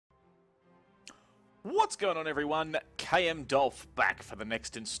What's going on, everyone? KMDolph back for the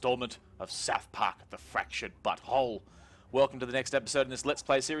next installment of South Park: The Fractured Butthole. Welcome to the next episode in this Let's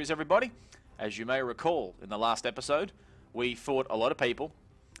Play series, everybody. As you may recall, in the last episode, we fought a lot of people.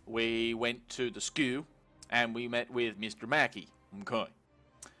 We went to the school, and we met with Mr. Maxi. Okay.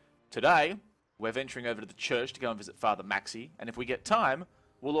 Today, we're venturing over to the church to go and visit Father Maxi, and if we get time,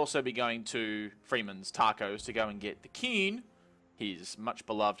 we'll also be going to Freeman's Tacos to go and get the king, his much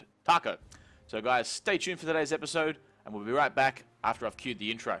beloved taco. So guys, stay tuned for today's episode, and we'll be right back after I've cued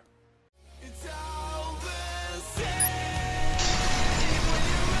the intro. It's all the same when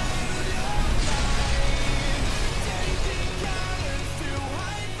you're out of your mind, changing colors to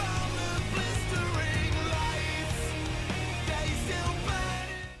hide from the blistering lights. They still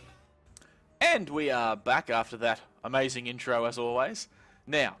burn. And we are back after that amazing intro as always.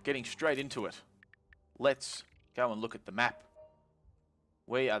 Now, getting straight into it. Let's go and look at the map.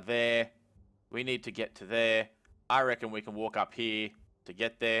 We are there. We need to get to there. I reckon we can walk up here to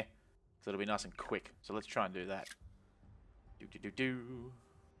get there, so it'll be nice and quick. So let's try and do that. I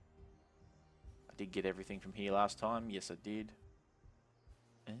did get everything from here last time. Yes, I did.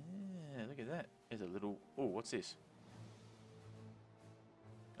 Look at that. There's a little... Oh, what's this?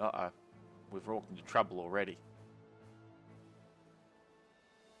 Uh-oh. We've walked into trouble already.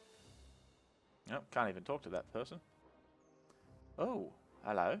 Nope, can't even talk to that person. Oh,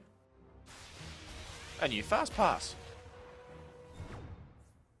 hello. A new fast pass.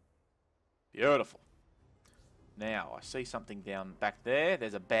 Beautiful. Now, I see something down back there.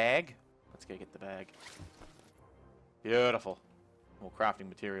 There's a bag. Let's go get the bag. Beautiful. More crafting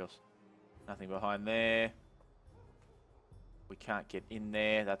materials. Nothing behind there. We can't get in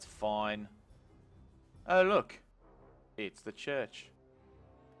there. That's fine. Oh, look. It's the church.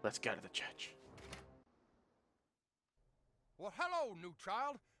 Let's go to the church. Well, hello, new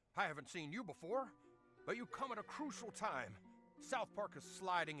child. I haven't seen you before, but you come at a crucial time. South Park is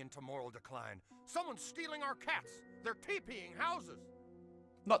sliding into moral decline. Someone's stealing our cats. They're TPing houses.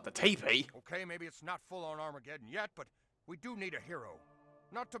 Not the teepee. Okay, maybe it's not full-on Armageddon yet, but we do need a hero.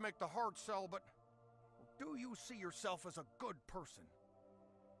 Not to make the hard sell, but do you see yourself as a good person?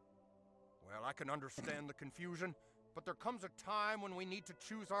 Well, I can understand the confusion, but there comes a time when we need to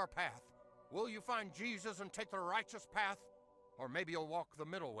choose our path. Will you find Jesus and take the righteous path? Or maybe you'll walk the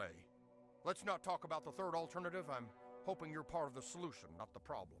middle way. Let's not talk about the third alternative. I'm hoping you're part of the solution, not the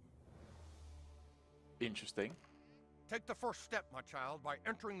problem. Interesting. Take the first step, my child, by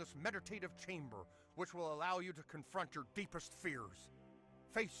entering this meditative chamber, which will allow you to confront your deepest fears.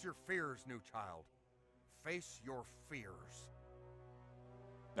 Face your fears, new child. Face your fears.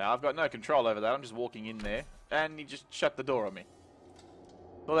 Now, I've got no control over that. I'm just walking in there, and he just shut the door on me.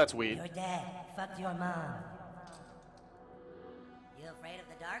 Well, that's weird. Your dad fucked your mom. You afraid of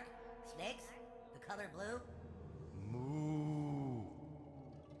the dark? Snakes? The color blue? Moo.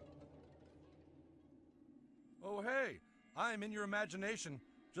 Oh, hey, I'm in your imagination.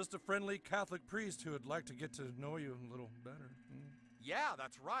 Just a friendly Catholic priest who would like to get to know you a little better. Yeah,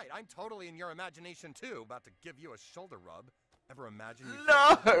 that's right. I'm totally in your imagination, too. About to give you a shoulder rub. Ever imagine you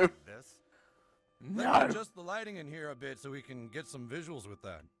No! like this? Let me No! adjust the lighting in here a bit so we can get some visuals with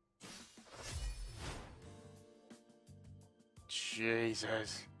that.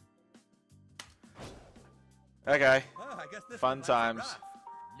 Jesus. Okay. Oh, I guess this Fun one times. might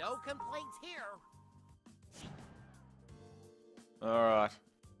be rough. No complaints here. Alright.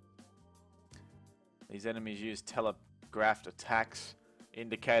 These enemies use telegraphed attacks,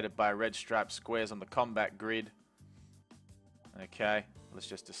 indicated by red striped squares on the combat grid. Okay, let's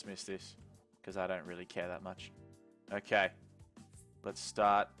just dismiss this, because I don't really care that much. Okay. Let's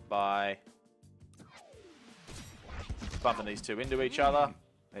start by bumping these two into each other.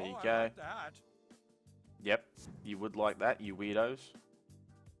 There you Oh, I go. like that. Yep, you would like that, you weirdos.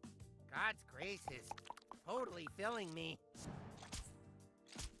 God's grace is totally filling me.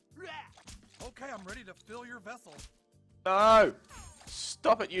 Okay, I'm ready to fill your vessel. No!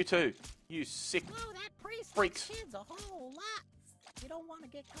 Stop it, you two! You sick Oh, that priest freaks. likes kids a whole lot. You don't want to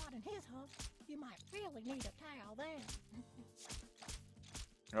get caught in his hook. You might really need a towel then.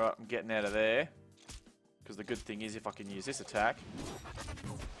 Alright, I'm getting out of there. Because the good thing is if I can use this attack.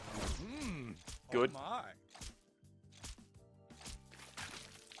 Good. Oh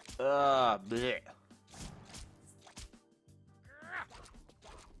my. Bleh.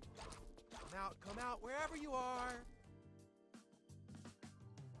 Come out wherever you are.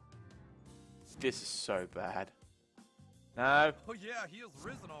 This is so bad. No. Oh yeah, he is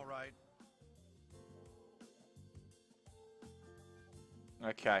risen all right.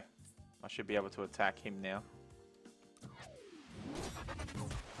 Okay. I should be able to attack him now.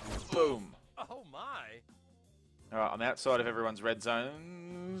 Boom. Oh my. Alright, I'm outside of everyone's red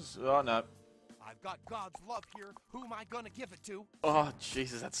zones. Oh, no. I've got God's love here. Who am I gonna give it to? Oh,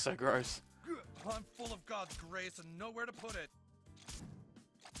 Jesus, that's so gross. I'm full of God's grace and nowhere to put it.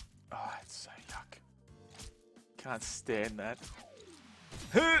 Oh, it's so yuck. Can't stand that.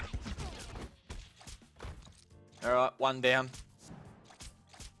 Alright, one down.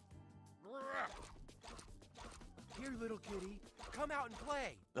 Here, little kitty. Come out and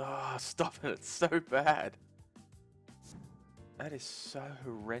play. Oh, stop it. It's so bad. That is so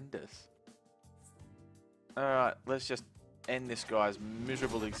horrendous. Alright, let's just end this guy's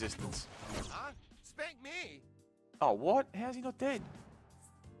miserable existence. Huh? Spank me. Oh, what? How's he not dead?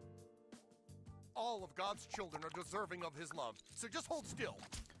 All of God's children are deserving of his love, so just hold still.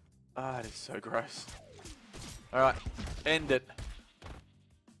 Ah, that is so gross. Alright, end it.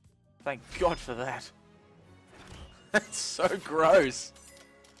 Thank God for that. That's so gross.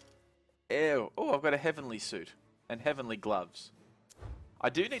 Ew. Oh, I've got a heavenly suit and heavenly gloves. I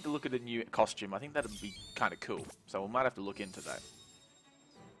do need to look at a new costume. I think that would be kind of cool. So we might have to look into that.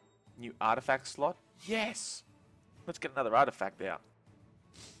 New artifact slot? Yes! Let's get another artifact out.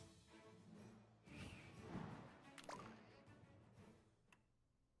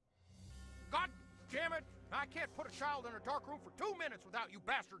 God damn it! I can't put a child in a dark room for 2 minutes without you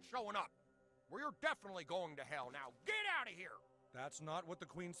bastards showing up. We're definitely going to hell now. Get out of here! That's not what the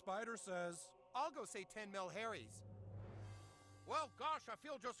Queen Spider says. I'll go say 10 mil Harry's. Well, gosh, I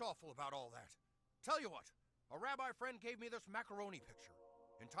feel just awful about all that. Tell you what, a rabbi friend gave me this macaroni picture.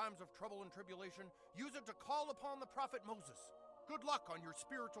 In times of trouble and tribulation, use it to call upon the prophet Moses. Good luck on your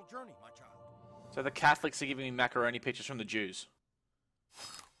spiritual journey, my child. So the Catholics are giving me macaroni pictures from the Jews.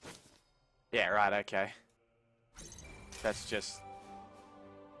 Yeah, right, okay. That's just...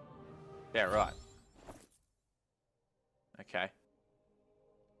 Yeah, right. Okay.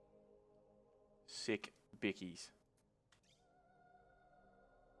 Sick bickies.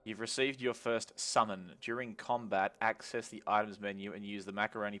 You've received your first summon. During combat, access the items menu and use the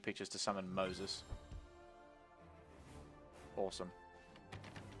macaroni pictures to summon Moses. Awesome.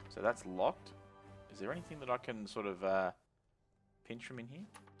 So that's locked. Is there anything that I can sort of pinch from in here?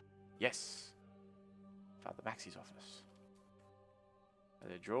 Yes. Father Maxi's office. Are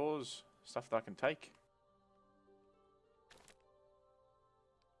there drawers? Stuff that I can take?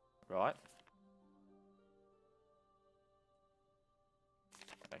 Right.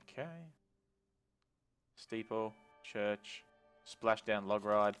 Okay. Steeple, church, splashdown log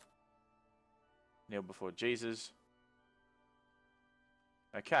ride, kneel before Jesus.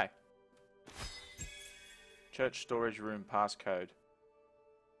 Okay. Church storage room passcode.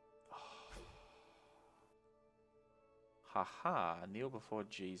 Haha, kneel before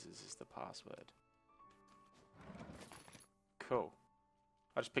Jesus is the password. Cool.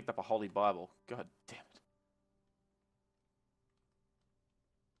 I just picked up a holy Bible. God damn it.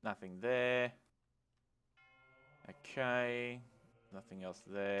 Nothing there. Okay. Nothing else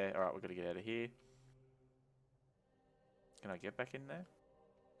there. Alright, we've got to get out of here. Can I get back in there?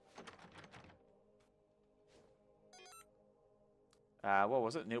 What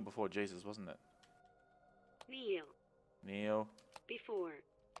was it? Kneel before Jesus, wasn't it? Kneel Kneel. before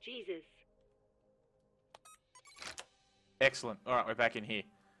Jesus. Excellent. Alright, we're back in here.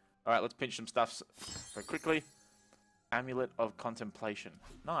 Alright, let's pinch some stuff very quickly. Amulet of Contemplation.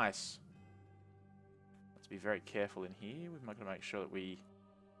 Nice. Let's be very careful in here. We're going to make sure that we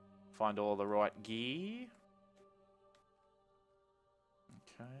find all the right gear.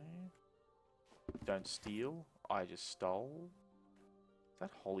 Okay. Don't steal. I just stole. Is that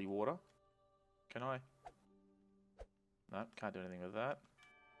holy water? Can I? No, can't do anything with that.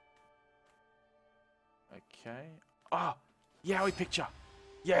 Okay. Ah! Yowie picture!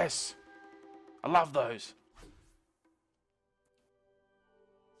 Yes! I love those!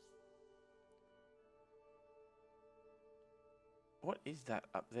 What is that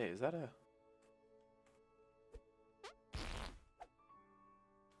up there? Is that a...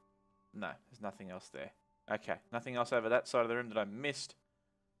 No, there's nothing else there. Okay, nothing else over that side of the room that I missed.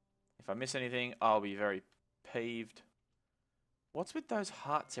 If I miss anything, I'll be very peeved. What's with those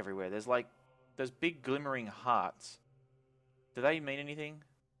hearts everywhere? There's like those big glimmering hearts. Do they mean anything?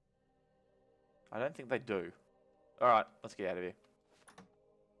 I don't think they do. Alright, let's get out of here.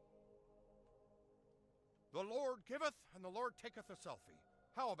 The Lord giveth, and the Lord taketh a selfie.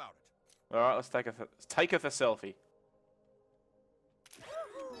 How about it? Alright, let's take a selfie.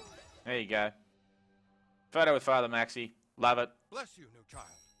 There you go. Photo with Father Maxi. Love it. Bless you, new child.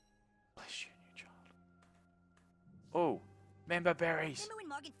 Bless you, new child. Oh, member berries. Remember when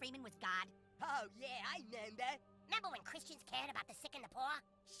Morgan Freeman was God? Oh, yeah, I remember. Remember when Christians cared about the sick and the poor?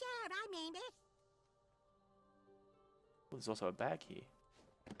 Sure, I mean it. There's also a bag here.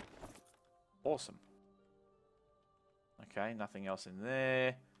 Awesome. Okay, nothing else in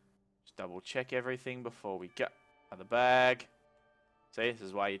there. Just double check everything before we go. Another bag. See, this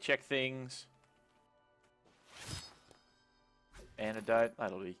is why you check things. Antidote.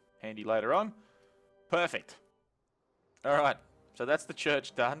 That'll be handy later on. Perfect. Alright, so that's the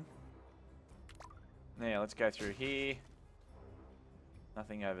church done. Now, let's go through here.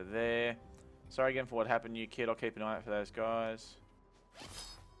 Nothing over there. Sorry again for what happened, you kid. I'll keep an eye out for those guys.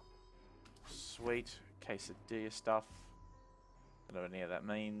 Sweet. Quesadilla stuff. Don't know what any of that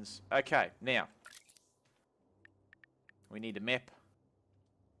means. Okay, now. We need a map.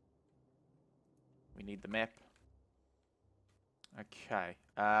 We need the map. Okay.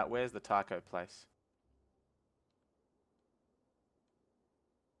 Where's the taco place?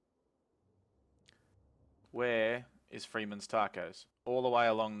 Where is Freeman's Tacos? All the way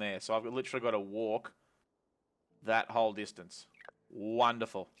along there. So I've literally got to walk that whole distance.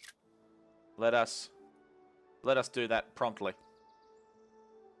 Wonderful. Let us do that promptly.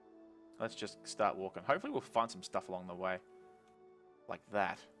 Let's just start walking. Hopefully we'll find some stuff along the way. Like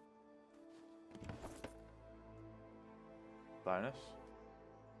that. Bonus.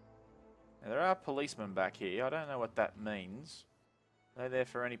 Now there are policemen back here. I don't know what that means. Are they there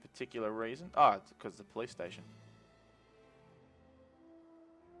for any particular reason? Oh, it's because the police station.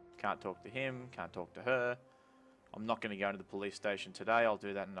 Can't talk to him. Can't talk to her. I'm not going to go into the police station today. I'll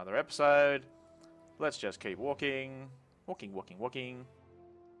do that in another episode. Let's just keep walking. Walking, walking, walking.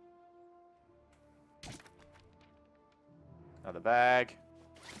 Another bag.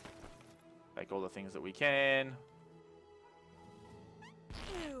 Take all the things that we can.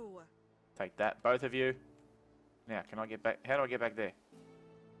 Ew. Take that, both of you. Now, can I get back? How do I get back there?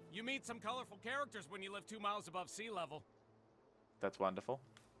 You meet some colorful characters when you live 2 miles above sea level. That's wonderful.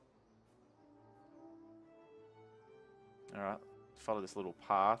 Alright, follow this little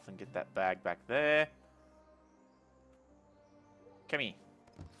path and get that bag back there. Come here.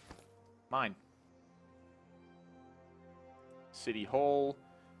 Mine. City Hall.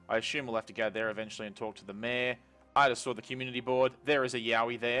 I assume we'll have to go there eventually and talk to the mayor. I just saw the community board. There is a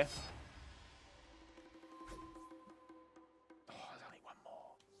Yowie there. Oh, there's only one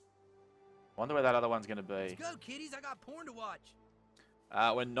more. Wonder where that other one's going to be. Let's go, kiddies. I got porn to watch.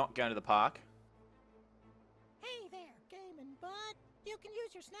 We're not going to the park. Hey there, gaming bud. You can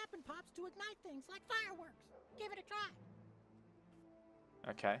use your snapping pops to ignite things like fireworks. Give it a try.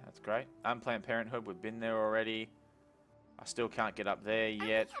 Okay, that's great. Unplanned Parenthood, we've been there already. I still can't get up there yet. Are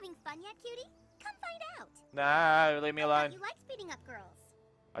you having fun yet, cutie? Come find out. No, leave me I alone. thought you liked beating up girls.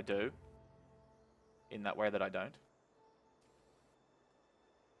 I do. In that way that I don't.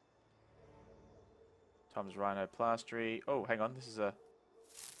 Tom's Rhino Plastry. Oh, hang on. This is a...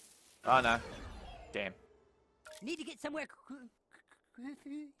 Oh, no. Damn. Need to get somewhere fast,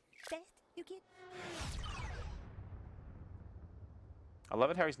 you kid? I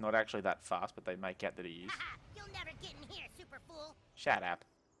love it how he's not actually that fast, but they make out that he is. You'll never get in here, super fool. Shut up.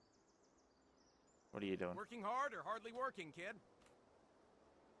 What are you doing? Working hard or hardly working, kid?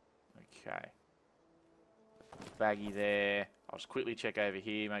 Okay. Baggy there. I'll just quickly check over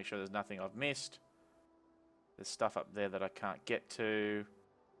here, make sure there's nothing I've missed. There's stuff up there that I can't get to.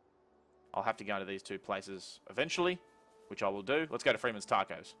 I'll have to go into these two places eventually, which I will do. Let's go to Freeman's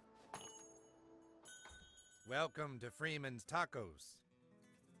Tacos. Welcome to Freeman's Tacos.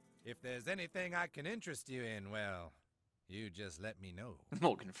 If there's anything I can interest you in, well, you just let me know.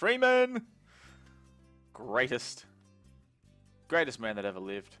 Morgan Freeman! Greatest man that ever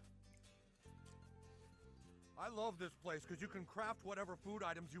lived. I love this place because you can craft whatever food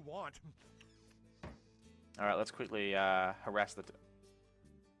items you want. Alright, let's quickly harass the...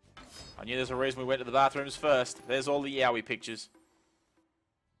 I knew there's a reason we went to the bathrooms first. There's all the Yowie pictures.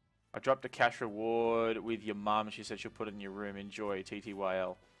 I dropped a cash reward with your mum. She said she'll put it in your room. Enjoy,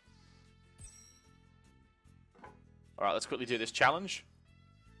 TTYL. Alright, let's quickly do this challenge.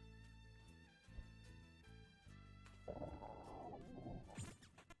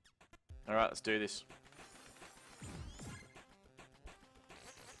 Alright, let's do this.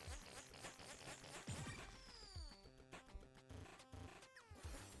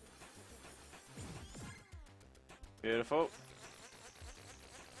 Beautiful.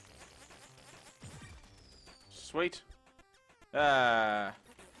 Sweet. Ah.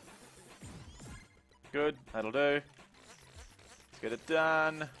 Good. That'll do. Let's get it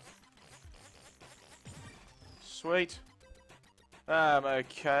done. Sweet.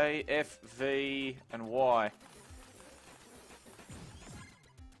 Okay. F, V, and Y.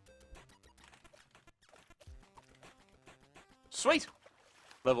 Sweet.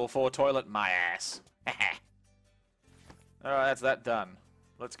 Level 4 toilet, my ass. Alright, that's that done.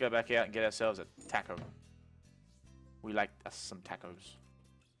 Let's go back out and get ourselves a taco. We like us some tacos.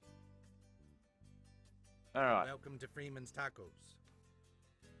 Alright. Welcome to Freeman's Tacos.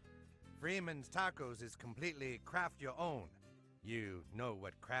 Freeman's Tacos is completely craft your own. You know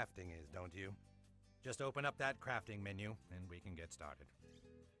what crafting is, don't you? Just open up that crafting menu and we can get started.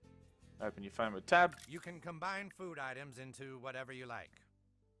 Open your phone with tab. You can combine food items into whatever you like.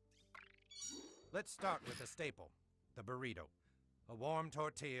 Let's start with a staple, the burrito. A warm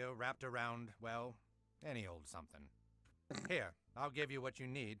tortilla wrapped around, well, any old something. Here, I'll give you what you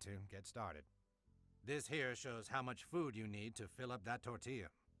need to get started. This here shows how much food you need to fill up that tortilla.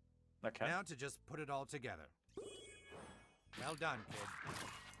 Okay. Now to just put it all together. Well done, kid.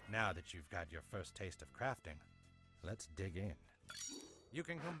 Now that you've got your first taste of crafting, let's dig in. You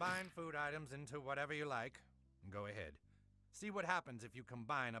can combine food items into whatever you like. Go ahead. See what happens if you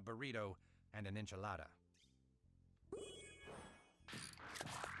combine a burrito and an enchilada.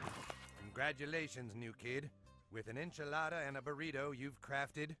 Congratulations, new kid. With an enchilada and a burrito, you've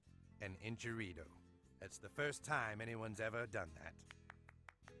crafted an enchirito. That's the first time anyone's ever done that.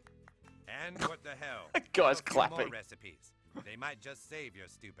 And what the hell? Guy's A few clapping. more recipes. They might just save your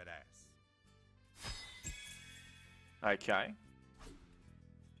stupid ass. Okay.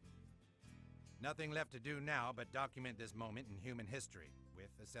 Nothing left to do now but document this moment in human history with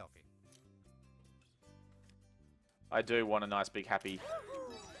a selfie. I do want a nice big happy.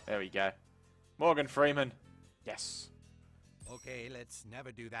 There we go. Morgan Freeman. Yes. Okay, let's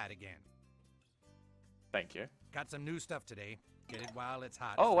never do that again. Thank you. Got some new stuff today. Get it while it's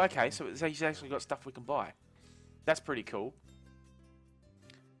hot. Oh, so okay. you So can- he's actually got stuff we can buy. That's pretty cool.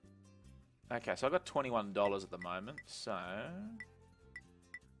 Okay, so I've got $21 at the moment. So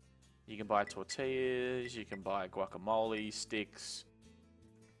you can buy tortillas, you can buy guacamole, sticks,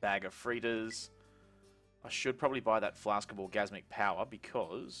 bag of fritters. I should probably buy that flask of orgasmic power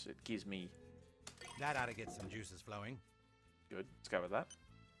because it gives me... That ought to get some juices flowing. Good, let's go with that.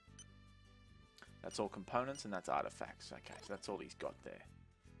 That's all components and that's artifacts. Okay, so that's all he's got there.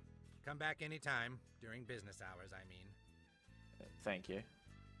 Come back anytime, during business hours, I mean. Thank you.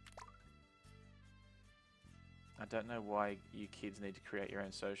 I don't know why you kids need to create your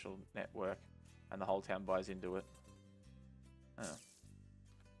own social network and the whole town buys into it. Oh.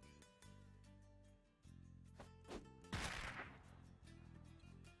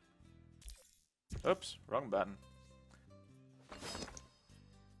 Oops, wrong button.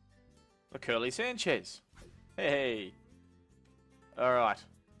 The Curly Sanchez. Hey. Alright.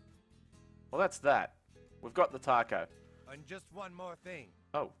 Well, that's that. We've got the taco. And just one more thing.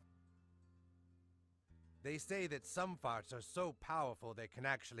 Oh. They say that some farts are so powerful they can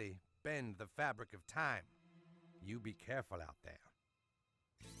actually bend the fabric of time. You be careful out there.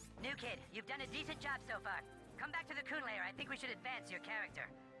 New kid, you've done a decent job so far. Come back to the Coon lair. I think we should advance your character.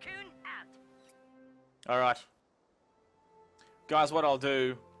 Coon out. Alright. Guys, what I'll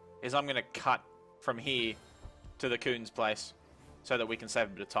do is I'm going to cut from here to the Coon's place so that we can save a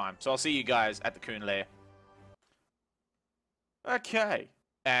bit of time. So I'll see you guys at the Coon lair. Okay.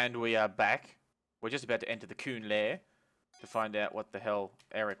 And we are back. We're just about to enter the Coon lair to find out what the hell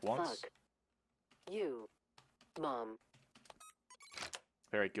Eric wants. Fuck. You. Mom.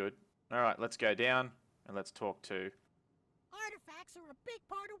 Very good. Alright, let's go down and let's talk to... Artifacts are a big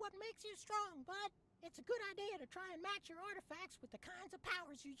part of what makes you strong, bud. It's a good idea to try and match your artifacts with the kinds of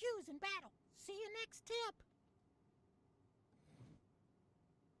powers you use in battle. See you next tip.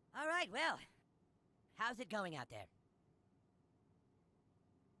 All right, well, how's it going out there?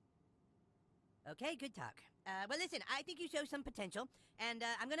 Okay, good talk. Well, listen, I think you show some potential, and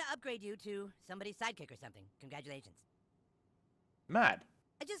I'm gonna upgrade you to somebody's sidekick or something. Congratulations. Mad.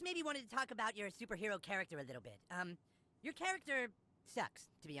 I just maybe wanted to talk about your superhero character a little bit. Your character sucks,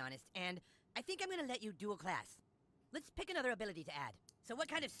 to be honest, and I think I'm gonna let you dual class. Let's pick another ability to add. So what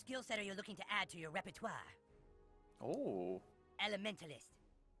kind of skill set are you looking to add to your repertoire? Oh. Elementalist.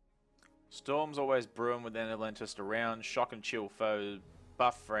 Storms always brewing with an Elementalist around. Shock and chill foes.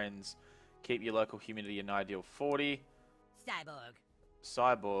 Buff friends. Keep your local humidity an ideal 40. Cyborg.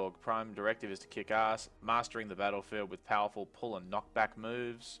 Cyborg. Prime directive is to kick ass. Mastering the battlefield with powerful pull and knockback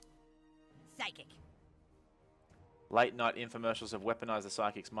moves. Psychic. Late night infomercials have weaponized the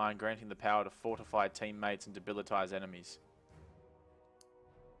psychic's mind, granting the power to fortify teammates and debilitize enemies.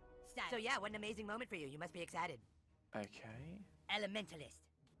 So yeah, what an amazing moment for you. You must be excited. Okay. Elementalist.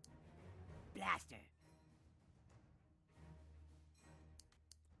 Blaster.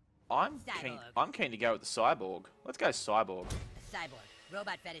 I'm keen to go with the cyborg. Let's go cyborg. A cyborg.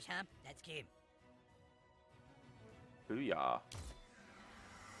 Robot fetish, huh? That's cute. Booyah.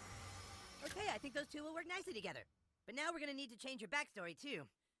 Okay, I think those two will work nicely together. But now we're gonna need to change your backstory, too.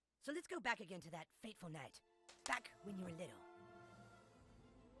 So let's go back again to that fateful night. Back when you were little.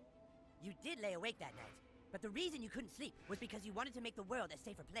 You did lay awake that night, but the reason you couldn't sleep was because you wanted to make the world a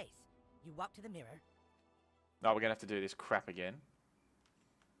safer place. You walked to the mirror. Oh, we're gonna have to do this crap again.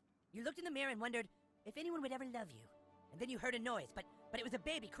 You looked in the mirror and wondered if anyone would ever love you. And then you heard a noise, but it was a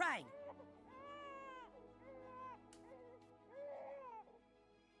baby crying.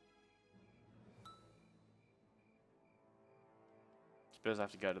 Suppose I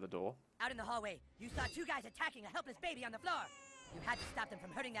have to go to the door. Out in the hallway, you saw two guys attacking a helpless baby on the floor. You had to stop them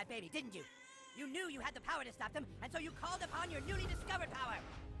from hurting that baby, didn't you? You knew you had the power to stop them, and so you called upon your newly discovered power.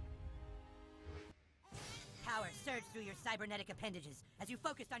 Power surged through your cybernetic appendages as you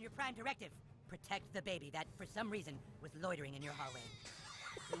focused on your prime directive. Protect the baby that, for some reason, was loitering in your hallway.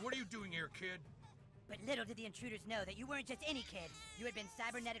 Hey, what are you doing here, kid? But little did the intruders know that you weren't just any kid. You had been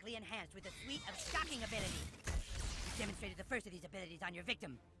cybernetically enhanced with a suite of shocking abilities. You demonstrated the first of these abilities on your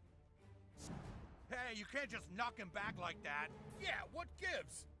victim. Hey, you can't just knock him back like that. Yeah, what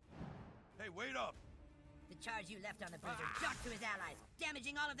gives? Hey, wait up. The charge you left on the bruiser docked to his allies,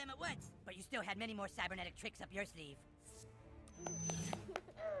 damaging all of them at once. But you still had many more cybernetic tricks up your sleeve.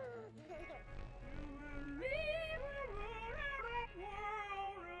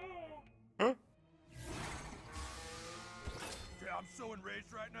 Huh? Yeah, I'm so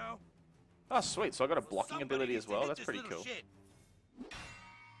enraged right now. Oh, sweet. So I got a blocking ability as well. That's pretty cool. Shit.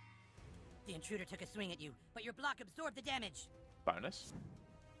 The intruder took a swing at you, but your block absorbed the damage. Bonus.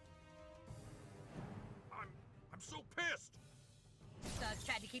 I'm so pissed. Thugs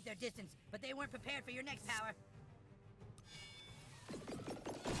tried to keep their distance, but they weren't prepared for your next power.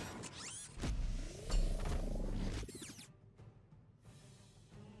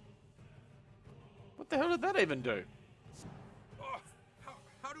 What the hell did that even do?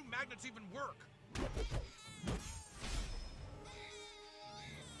 How do magnets even work?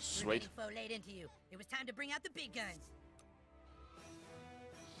 Sweet. Your foe laid into you. It was time to bring out the big guns.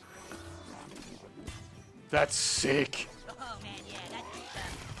 That's sick. Oh man, yeah, that's good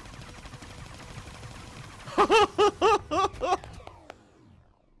stuff.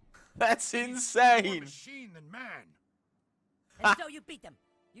 That's More insane. machine than man. And so you beat them.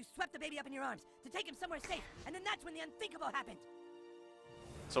 You swept the baby up in your arms to take him somewhere safe, and then that's when the unthinkable happened.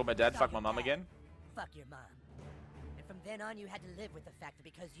 So my dad Saw fucked my your mum dad. again? Fuck your mom. And from then on, you had to live with the fact that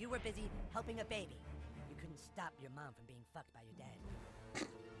because you were busy helping a baby, you couldn't stop your mom from being fucked by your dad.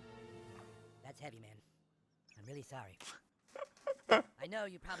 That's heavy, man. I'm really sorry. I know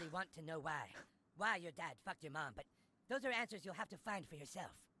you probably want to know why your dad fucked your mom, but those are answers you'll have to find for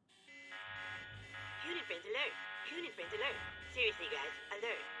yourself. Coon and friends alert! Coon and friends alert! Seriously, guys,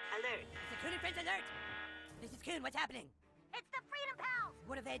 alert! Alert! It's the Coon and Friends alert! This is Coon, what's happening? It's the Freedom Pals!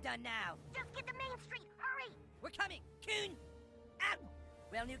 What have they done now? Just get to Main Street, hurry! We're coming! Coon! Out!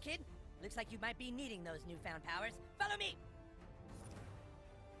 Well, new kid, looks like you might be needing those newfound powers. Follow me!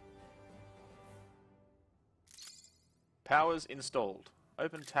 Powers installed.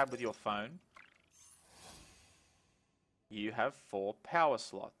 Open tab with your phone. You have 4 power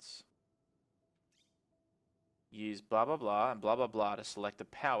slots. Use blah blah blah and blah blah blah to select a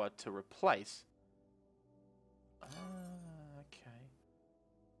power to replace. Okay.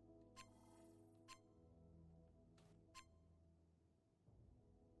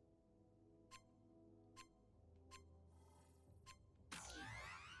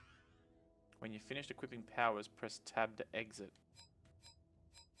 When you're finished equipping powers, press tab to exit.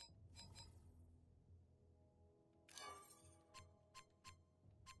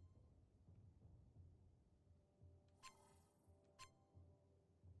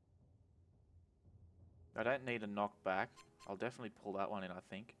 I don't need a knockback. I'll definitely pull that one in, I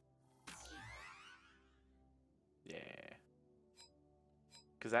think. Yeah.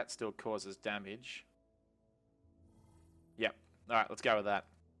 Because that still causes damage. Yep. Alright, let's go with that.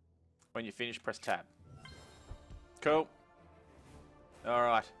 When you finish, press tab. Cool.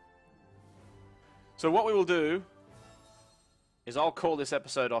 Alright. So what we will do is I'll call this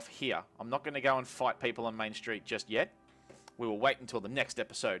episode off here. I'm not going to go and fight people on Main Street just yet. We will wait until the next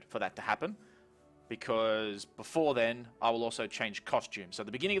episode for that to happen. Because before then, I will also change costume. So at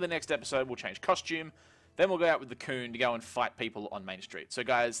the beginning of the next episode, we'll change costume. Then we'll go out with the Coon to go and fight people on Main Street. So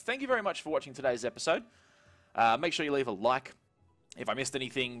guys, thank you very much for watching today's episode. Make sure you leave a like. If I missed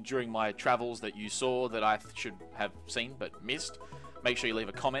anything during my travels that you saw that I should have seen but missed, make sure you leave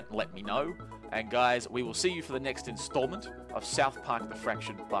a comment and let me know. And guys, we will see you for the next installment of South Park: The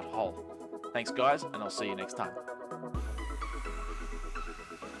Fractured Butthole. Thanks guys, and I'll see you next time.